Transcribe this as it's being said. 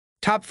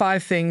Top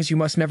 5 things you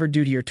must never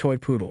do to your toy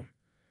poodle.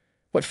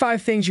 What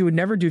 5 things you would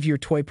never do to your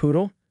toy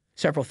poodle?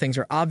 Several things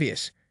are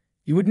obvious.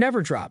 You would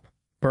never drop,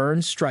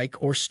 burn, strike,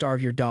 or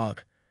starve your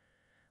dog.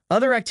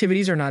 Other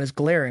activities are not as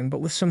glaring, but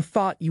with some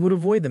thought, you would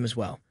avoid them as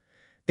well.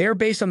 They are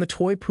based on the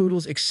toy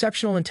poodle's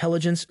exceptional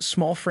intelligence,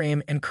 small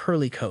frame, and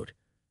curly coat.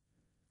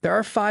 There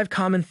are 5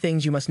 common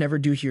things you must never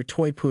do to your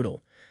toy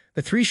poodle.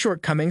 The 3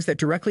 shortcomings that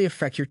directly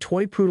affect your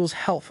toy poodle's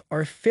health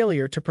are a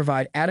failure to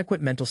provide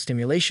adequate mental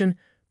stimulation,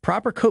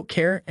 proper coat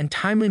care, and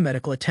timely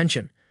medical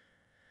attention.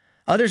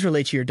 Others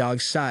relate to your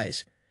dog's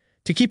size.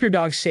 To keep your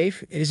dog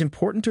safe, it is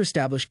important to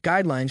establish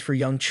guidelines for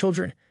young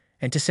children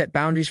and to set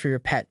boundaries for your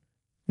pet.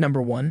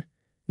 Number 1.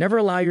 Never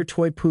allow your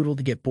toy poodle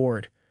to get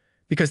bored.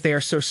 Because they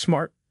are so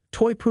smart,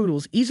 toy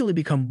poodles easily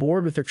become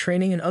bored with their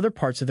training and other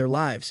parts of their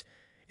lives.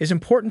 It is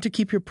important to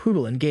keep your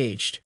poodle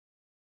engaged.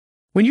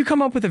 When you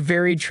come up with a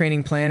varied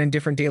training plan and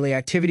different daily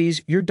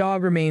activities, your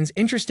dog remains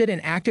interested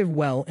and active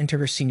well into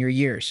her senior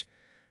years.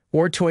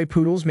 Bored toy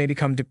poodles may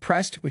become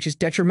depressed, which is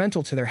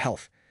detrimental to their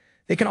health.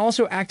 They can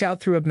also act out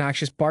through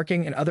obnoxious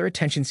barking and other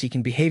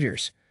attention-seeking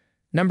behaviors.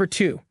 Number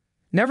 2.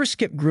 Never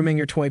skip grooming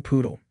your toy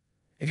poodle.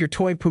 If your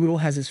toy poodle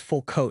has his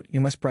full coat, you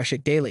must brush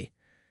it daily.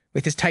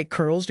 With his tight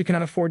curls, you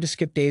cannot afford to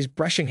skip days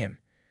brushing him.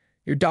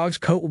 Your dog's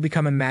coat will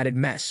become a matted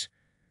mess.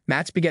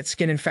 Mats beget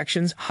skin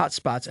infections, hot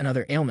spots, and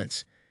other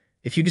ailments.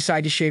 If you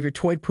decide to shave your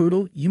toy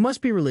poodle, you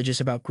must be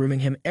religious about grooming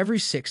him every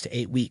 6 to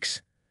 8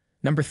 weeks.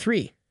 Number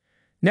 3.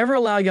 Never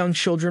allow young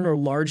children or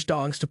large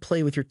dogs to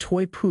play with your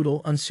toy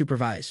poodle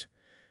unsupervised.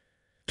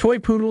 Toy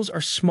poodles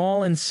are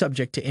small and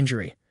subject to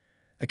injury.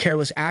 A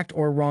careless act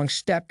or a wrong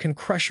step can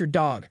crush your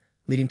dog,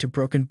 leading to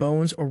broken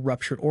bones or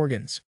ruptured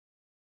organs.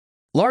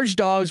 Large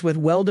dogs with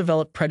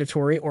well-developed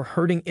predatory or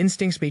herding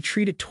instincts may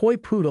treat a toy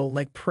poodle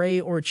like prey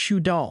or a chew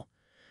doll.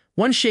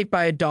 One shaped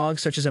by a dog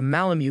such as a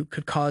Malamute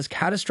could cause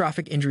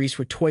catastrophic injuries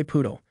for toy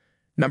poodle.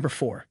 Number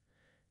 4.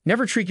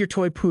 Never treat your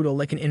toy poodle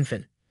like an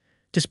infant.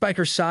 Despite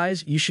her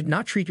size, you should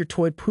not treat your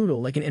toy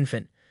poodle like an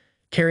infant.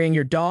 Carrying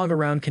your dog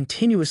around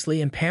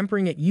continuously and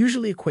pampering it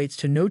usually equates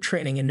to no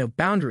training and no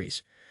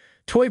boundaries.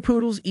 Toy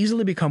poodles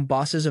easily become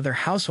bosses of their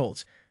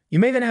households. You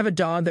may then have a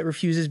dog that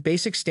refuses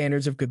basic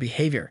standards of good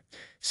behavior.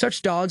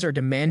 Such dogs are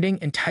demanding,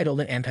 entitled,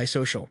 and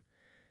antisocial.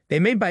 They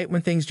may bite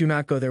when things do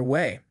not go their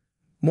way.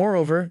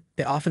 Moreover,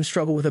 they often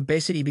struggle with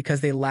obesity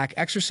because they lack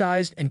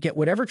exercise and get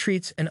whatever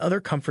treats and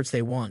other comforts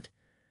they want.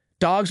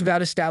 Dogs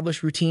without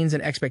established routines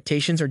and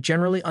expectations are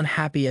generally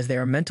unhappy as they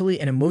are mentally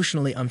and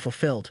emotionally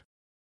unfulfilled.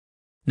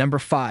 Number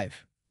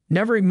 5.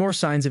 Never ignore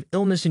signs of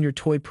illness in your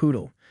toy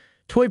poodle.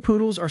 Toy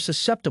poodles are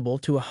susceptible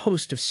to a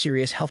host of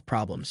serious health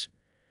problems.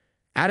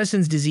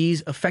 Addison's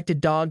disease-affected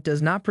dog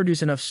does not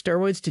produce enough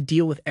steroids to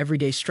deal with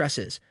everyday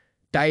stresses.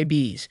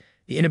 Diabetes,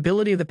 the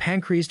inability of the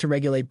pancreas to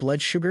regulate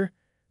blood sugar,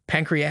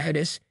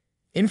 pancreatitis,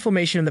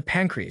 inflammation of the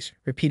pancreas.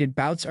 Repeated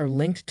bouts are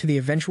linked to the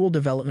eventual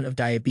development of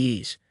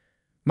diabetes.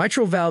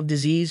 Mitral valve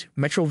disease.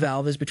 Mitral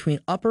valve is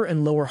between upper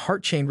and lower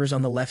heart chambers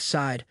on the left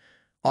side.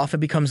 Often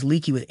becomes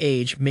leaky with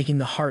age, making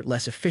the heart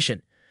less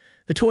efficient.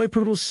 The toy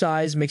poodle's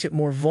size makes it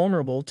more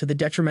vulnerable to the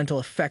detrimental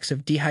effects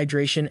of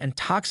dehydration and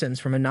toxins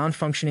from a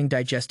non-functioning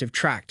digestive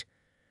tract.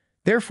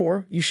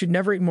 Therefore, you should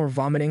never ignore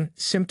vomiting,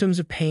 symptoms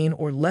of pain,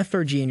 or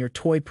lethargy in your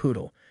toy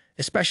poodle,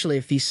 especially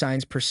if these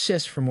signs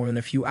persist for more than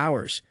a few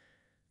hours.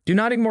 Do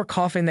not ignore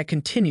coughing that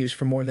continues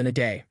for more than a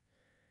day.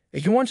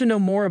 If you want to know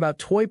more about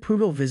toy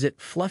poodle, visit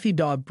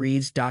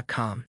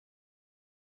fluffydogbreeds.com.